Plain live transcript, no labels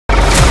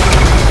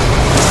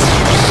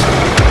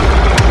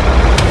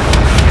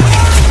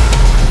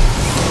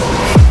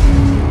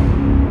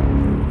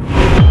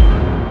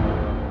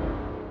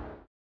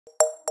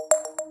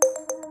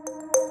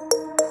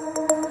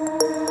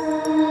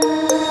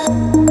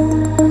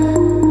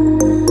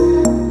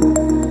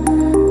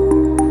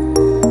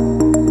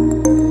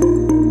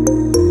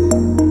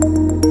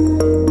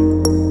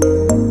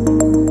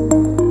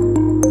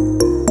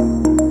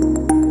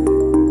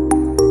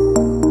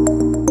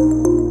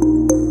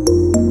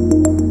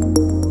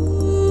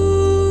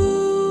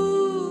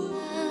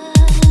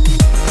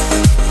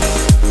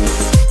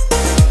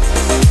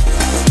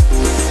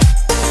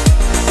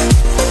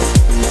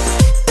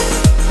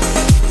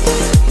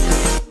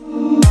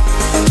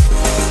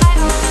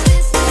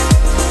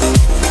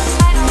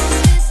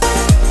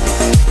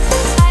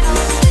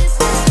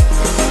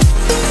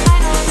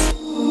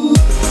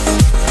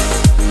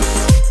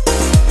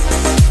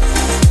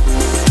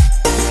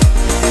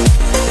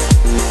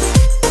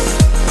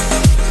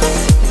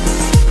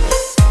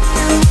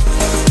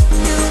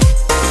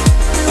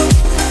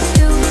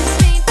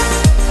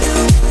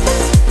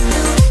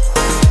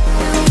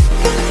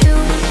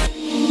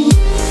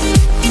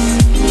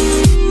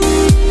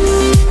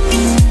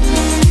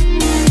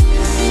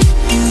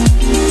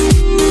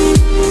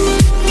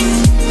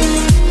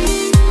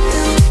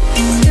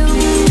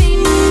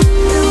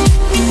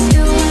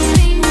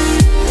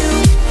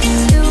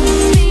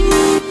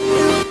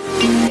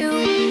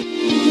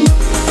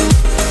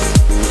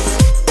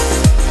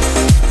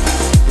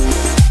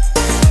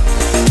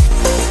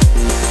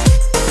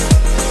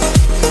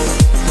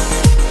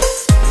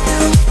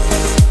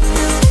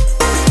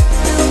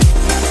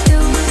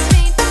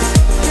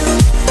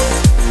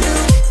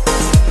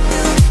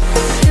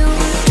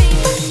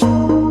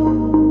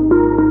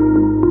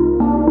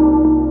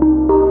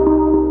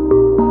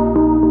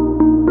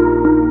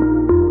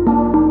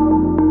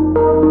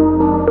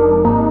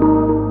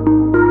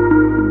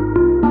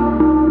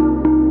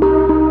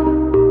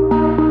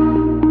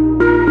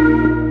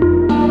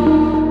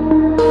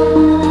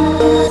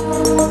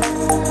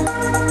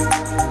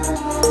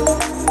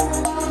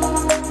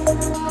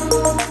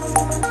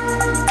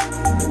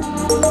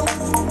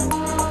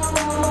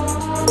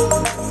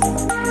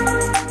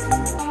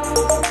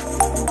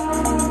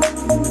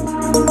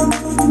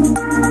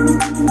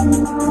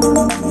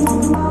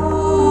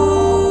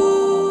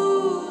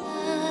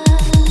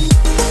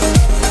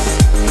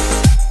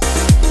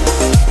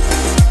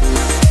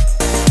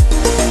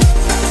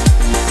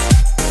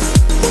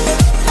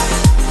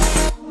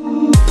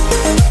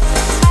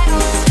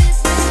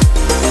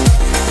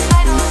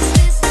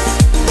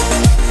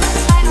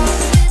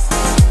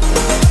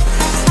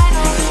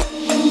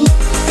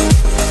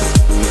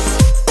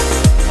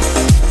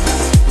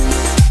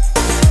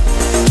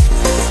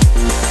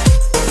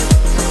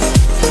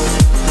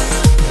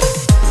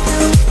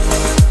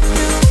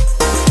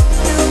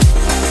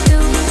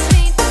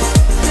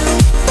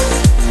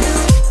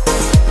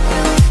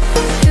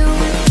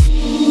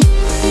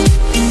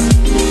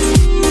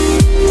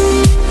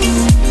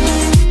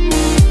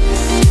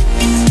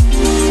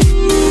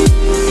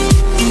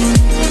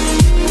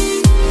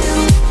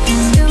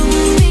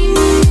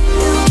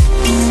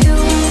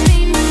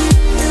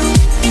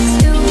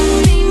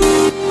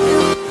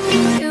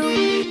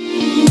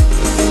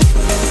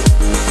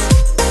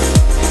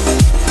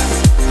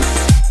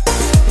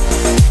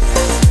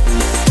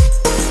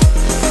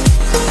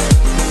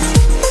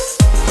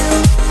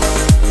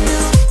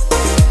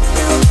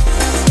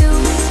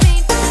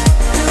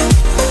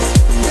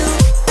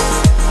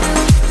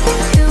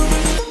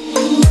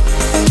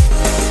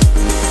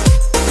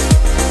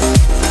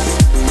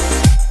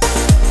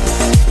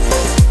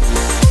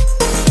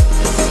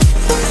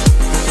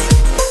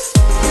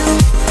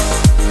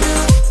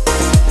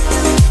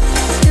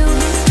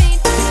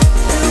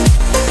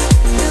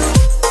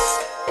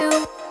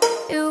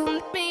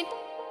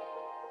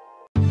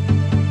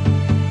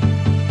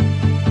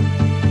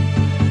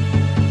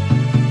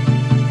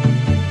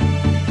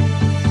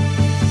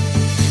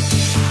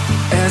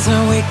As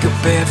I wake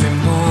up every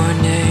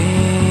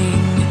morning,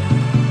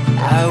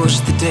 I wish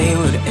the day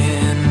would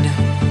end,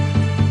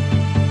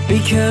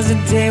 because a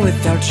day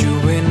without you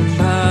in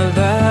my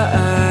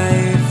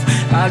life,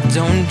 I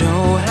don't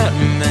know how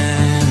to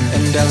mend.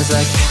 And I was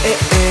like, eh,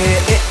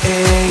 eh, eh,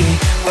 eh,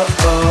 oh,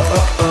 oh,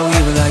 oh, oh.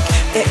 You were like,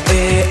 eh,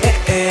 eh, eh,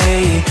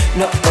 eh,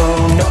 no,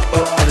 oh, no,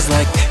 oh. I was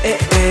like, eh,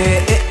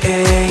 eh, eh,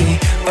 eh,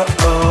 oh,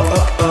 oh,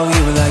 oh, oh.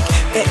 You were like,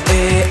 eh,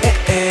 eh, eh,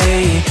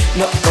 eh,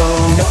 no,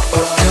 oh, no,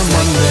 oh. Come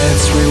on,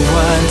 let's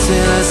rewind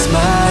till I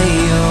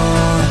smile.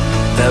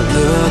 That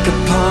look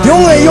upon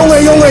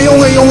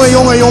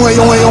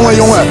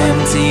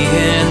empty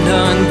and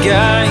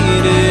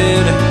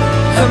unguided,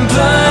 a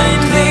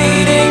blind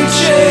leading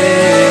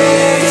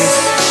chase.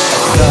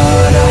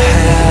 Thought I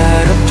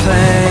had a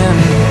plan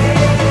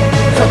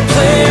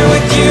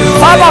with you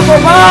and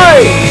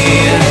me.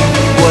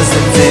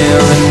 Wasn't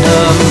there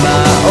enough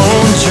my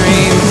own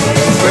dream,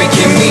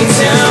 breaking me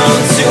down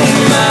to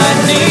my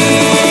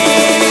knees.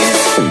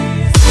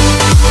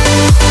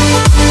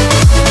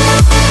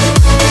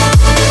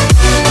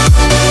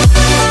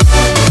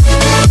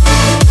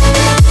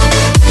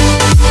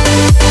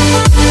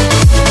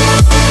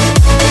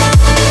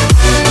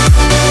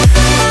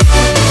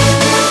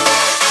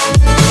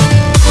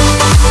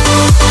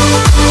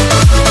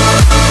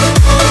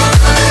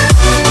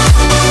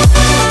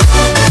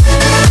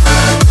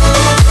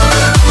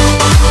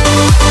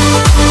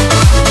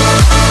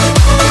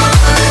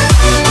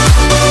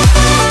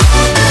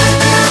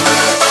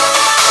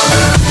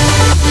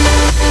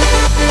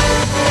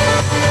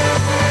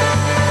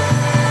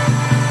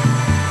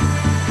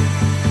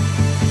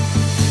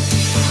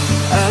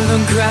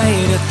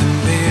 Right at the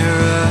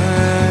mirror,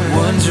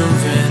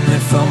 wondering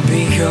if I'll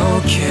be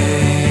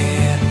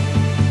okay.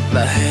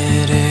 My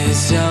head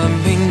is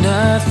telling me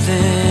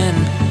nothing,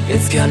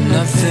 it's got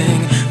nothing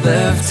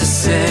left to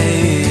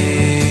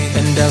say.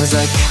 And I was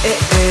like, eh,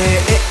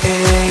 eh, eh,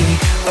 eh,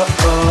 oh,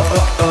 oh,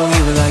 oh, oh.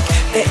 You were like,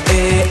 eh,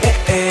 eh, eh,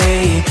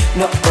 eh,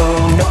 no,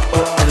 oh, no,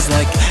 oh. I was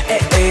like,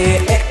 eh,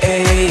 eh, eh,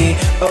 eh,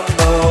 oh,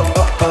 oh,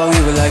 oh, oh.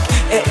 You were like,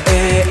 eh,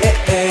 eh, eh,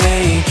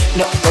 eh,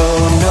 no,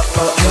 oh, no,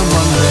 oh. Come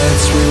on,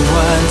 let's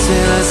rewind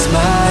till I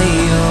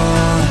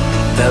smile.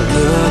 That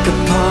look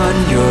upon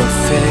your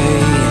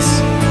face.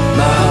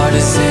 My heart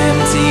is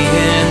empty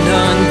and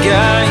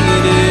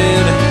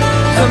unguided,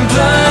 a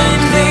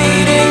blind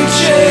leading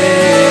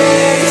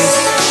chase.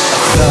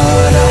 I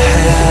thought I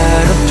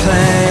had a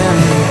plan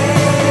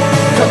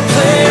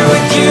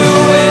with you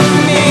and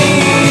me.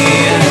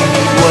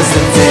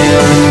 Wasn't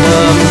there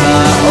enough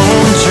my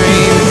own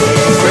dream,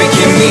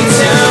 breaking me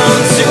down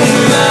to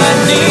my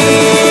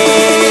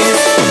knees.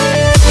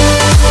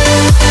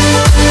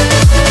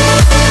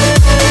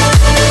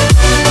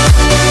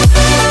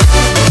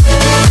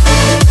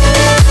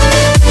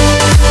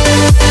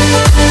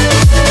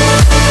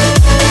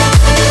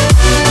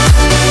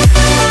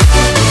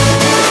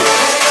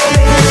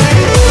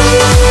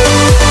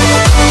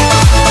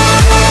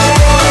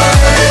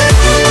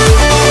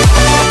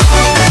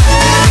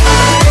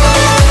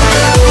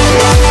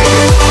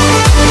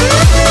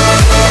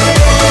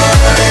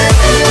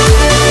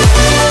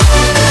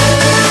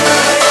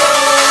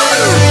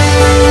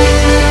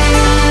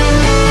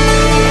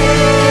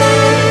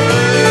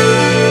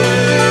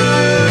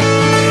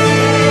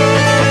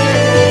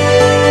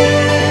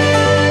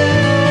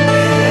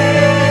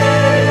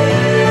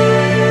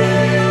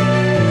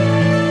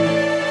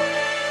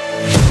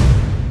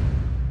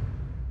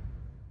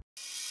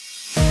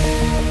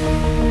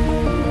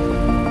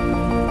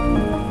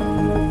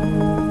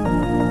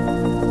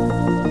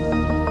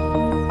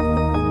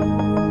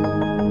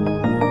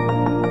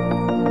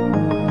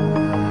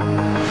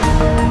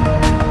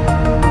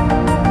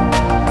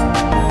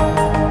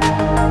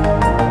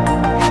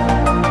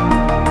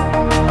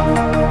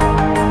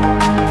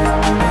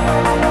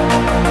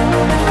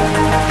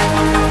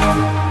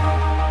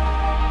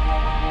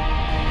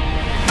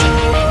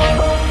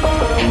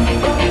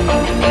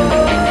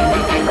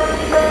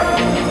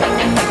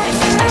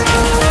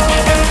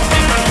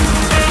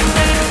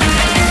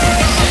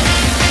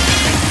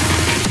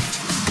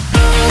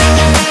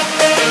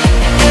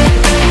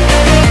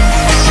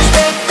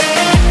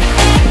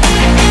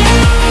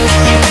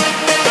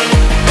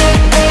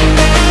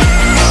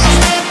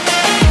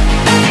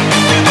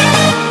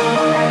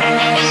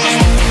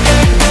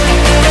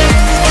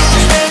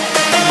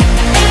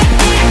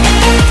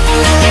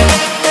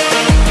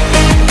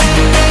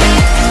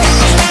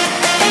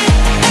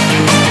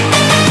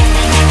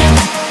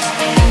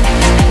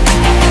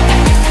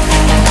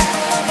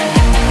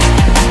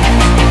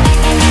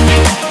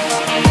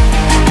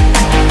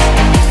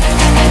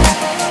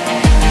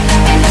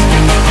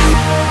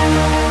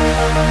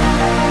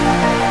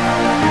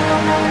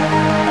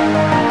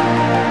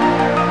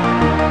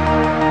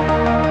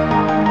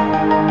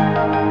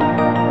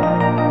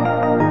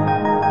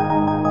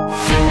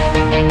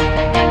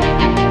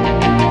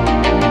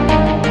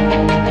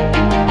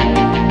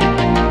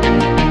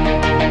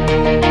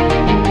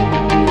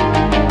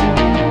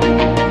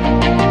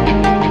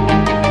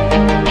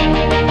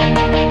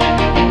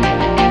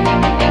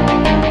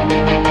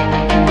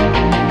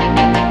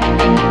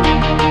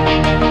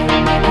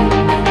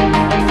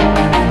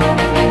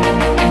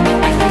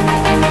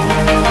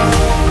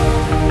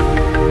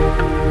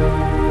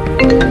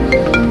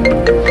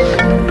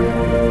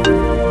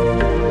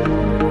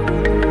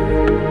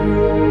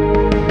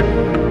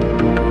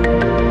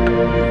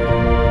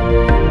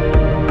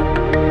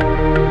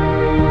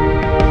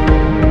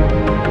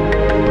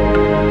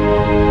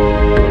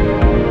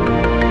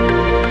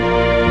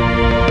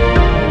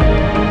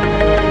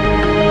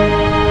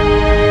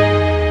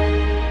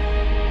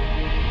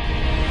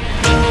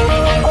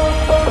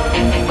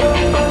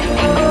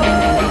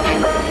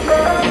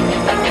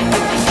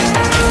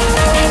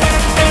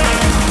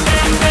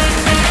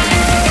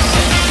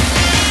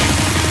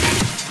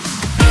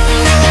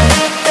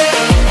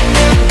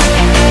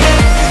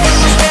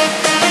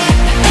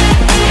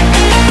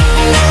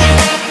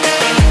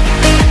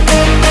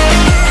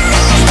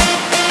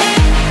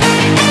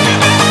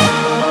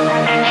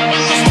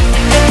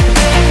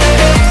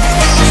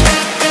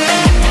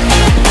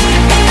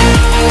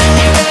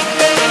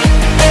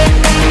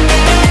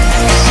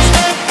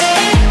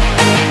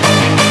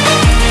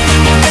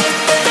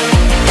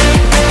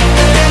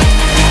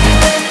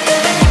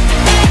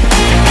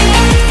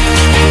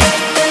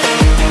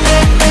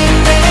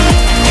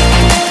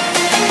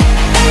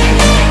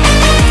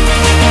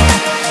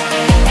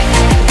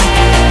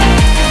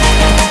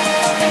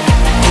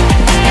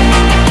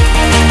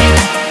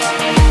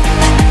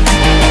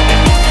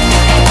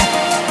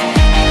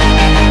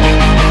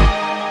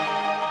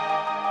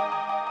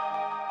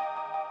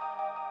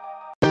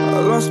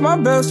 lost my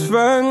best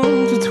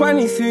friend to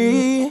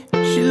 23.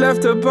 She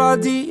left her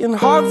body and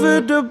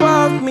hovered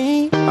above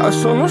me. I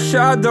saw no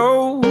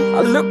shadow,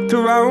 I looked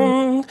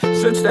around,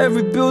 searched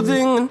every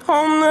building and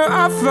home that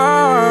I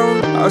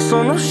found. I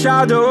saw no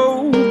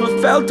shadow,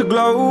 but felt a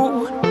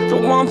glow. The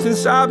warmth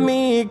inside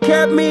me, it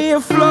kept me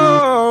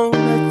afloat.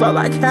 It felt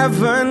like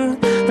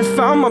heaven had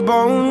found my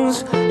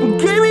bones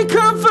and gave me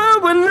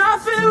comfort when I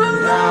feel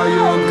alone. Now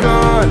you're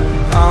gone,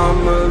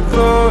 I'm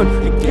alone.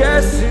 I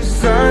guess it's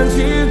time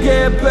to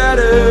get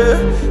better.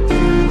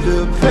 Through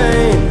the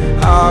pain,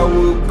 I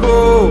will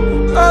go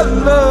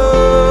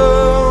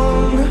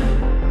alone.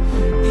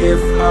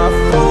 If I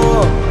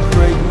fall,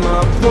 break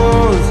my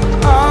bones,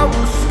 I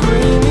will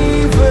scream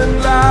even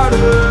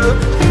louder.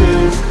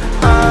 'Cause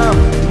I'm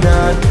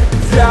not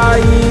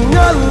dying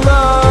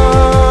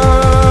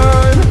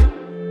alone.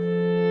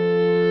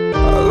 I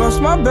lost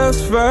my best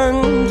friend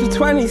to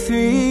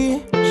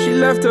 23. She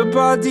left her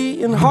body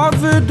and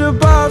hovered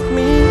above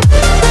me.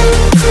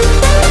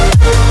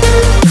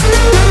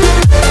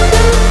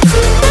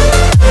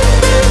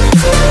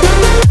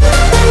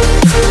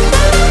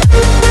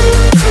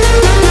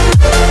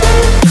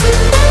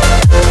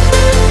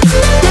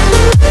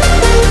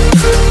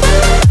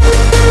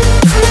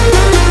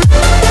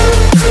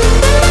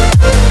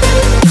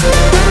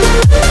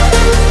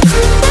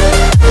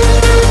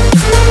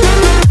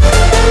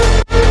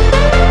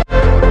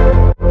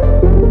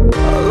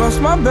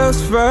 My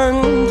best friend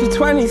to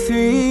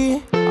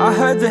 23. I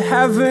heard the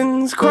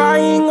heavens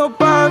crying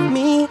above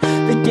me.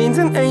 They gained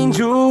an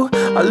angel,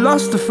 I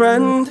lost a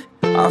friend.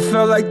 I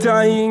felt like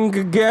dying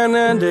again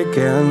and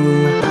again.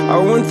 I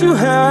went through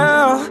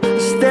hell,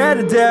 stared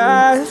at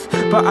death,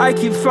 but I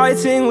keep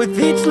fighting with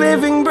each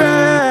living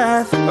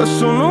breath. I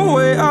saw no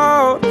way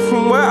out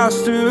from where I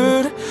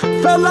stood.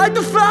 Felt like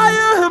the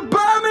fire had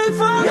burned me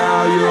through.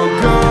 Now you're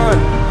gone,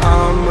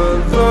 I'm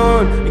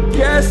alone. I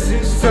guess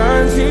it's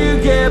time to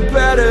get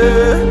better.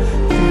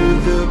 Through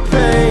the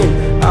pain,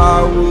 I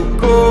will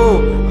go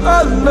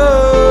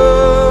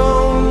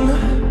alone.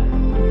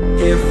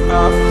 If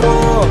I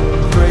fall,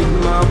 break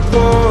my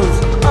bones,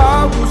 I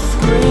will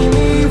scream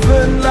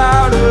even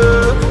louder.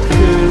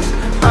 'Cause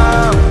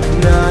I'm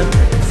not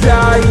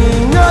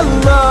dying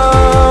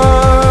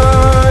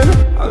alone.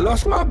 I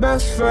lost my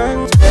best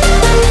friend.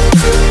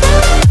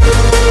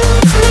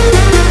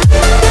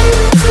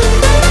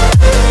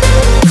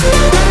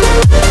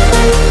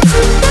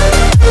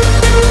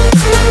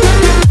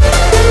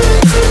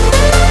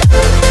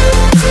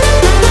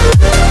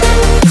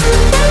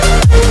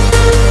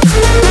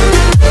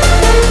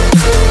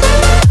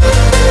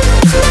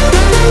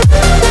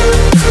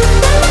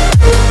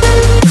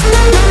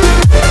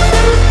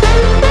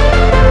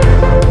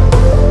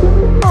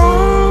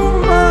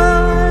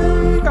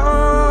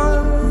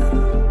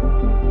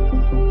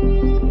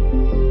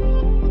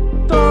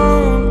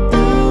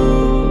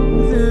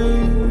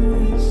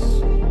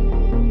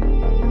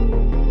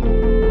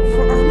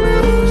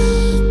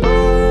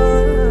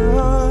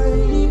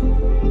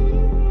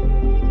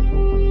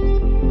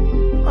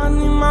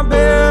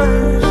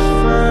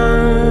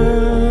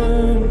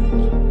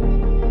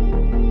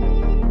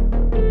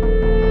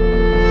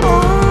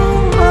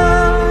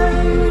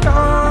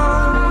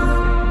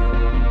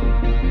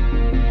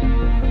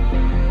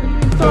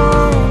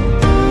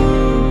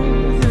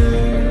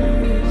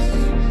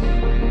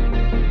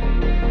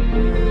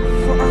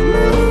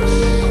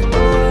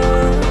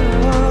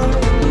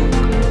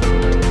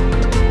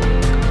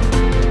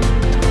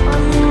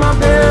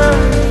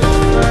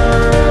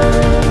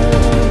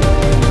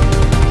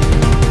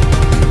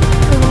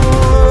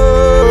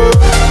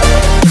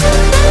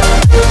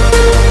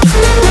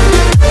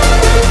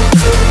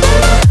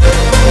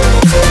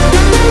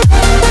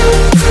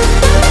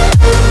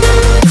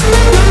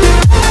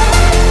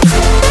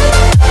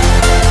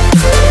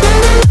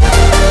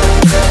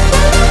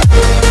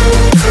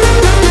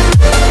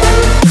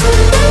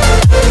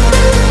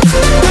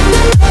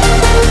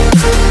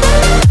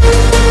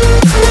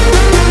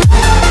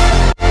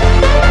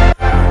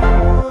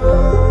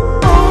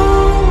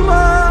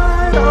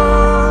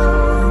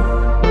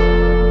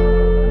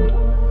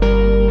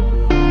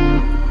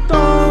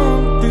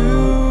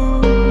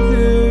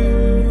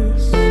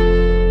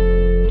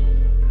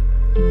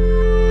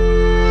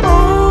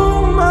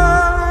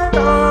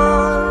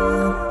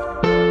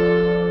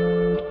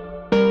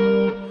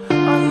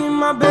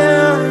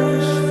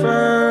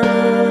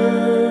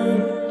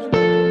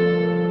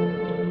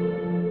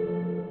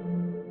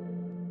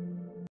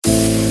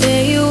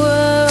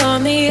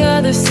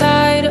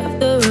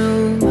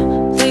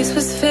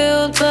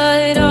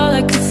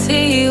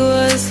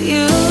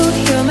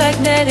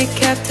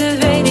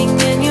 Captivating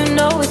and you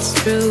know it's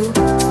true.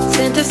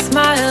 Sent a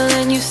smile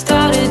and you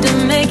started to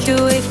make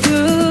your way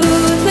through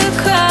the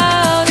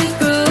crowd. It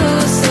grew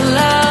so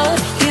loud,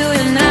 you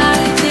and I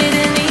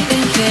didn't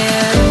even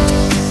care.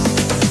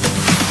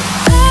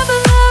 I've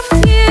loved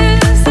you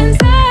since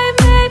I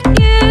met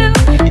you.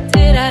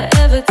 Did I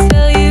ever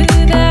tell you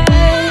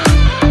that?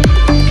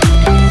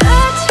 I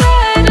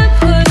tried to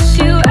push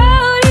you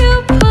out, you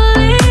pull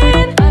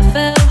in. I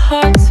fell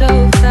hard so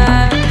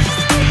fast.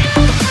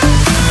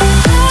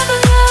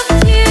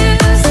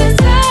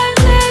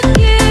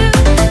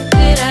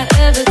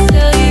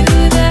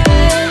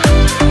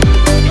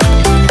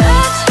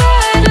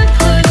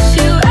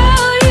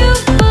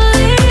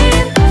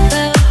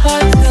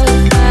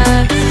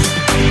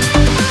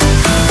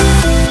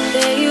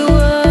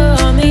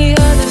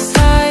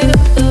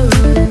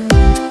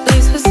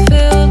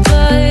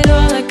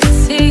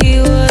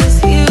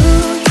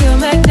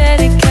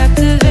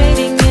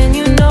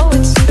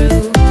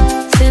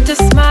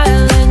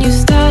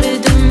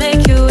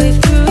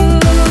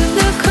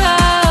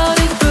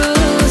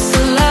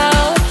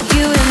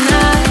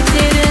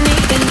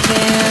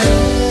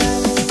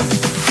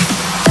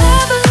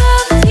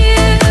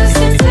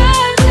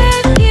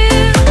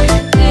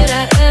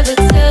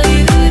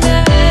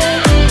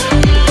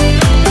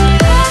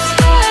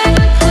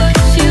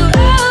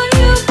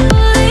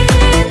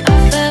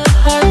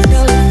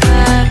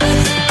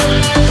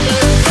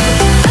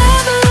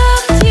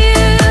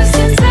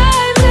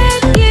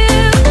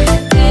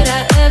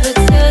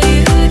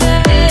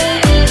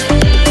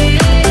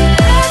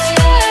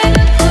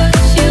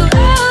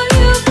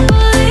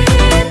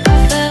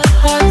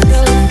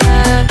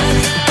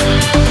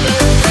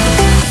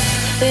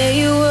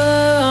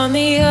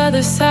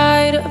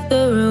 side of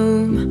the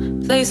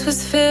room. Place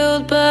was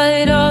filled,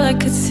 but all I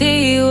could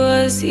see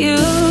was you.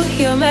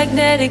 You're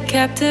magnetic,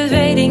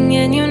 captivating,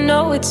 and you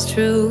know it's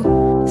true.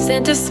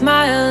 Sent a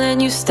smile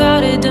and you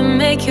started to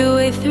make your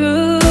way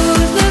through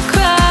the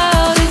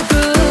crowd. It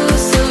grew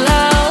so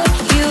loud,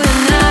 you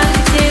and I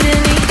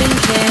didn't even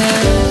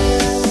care.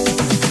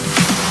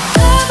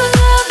 I've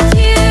loved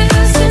you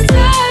since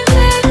I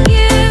met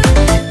you.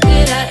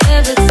 Did I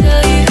ever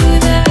tell you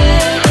that?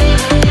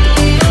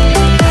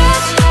 I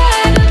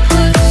tried to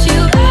push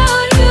you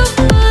out, you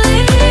pull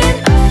in.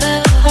 I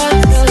fell hard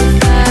so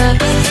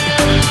fast.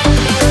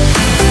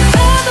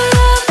 I've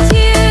loved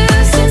you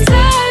since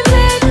I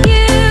met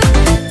you.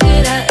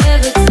 Did I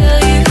ever tell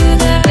you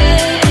that?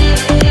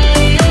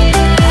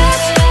 I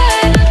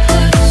tried to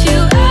push you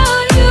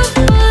out, you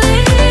pull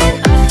in.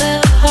 I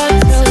fell hard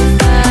so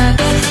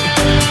fast.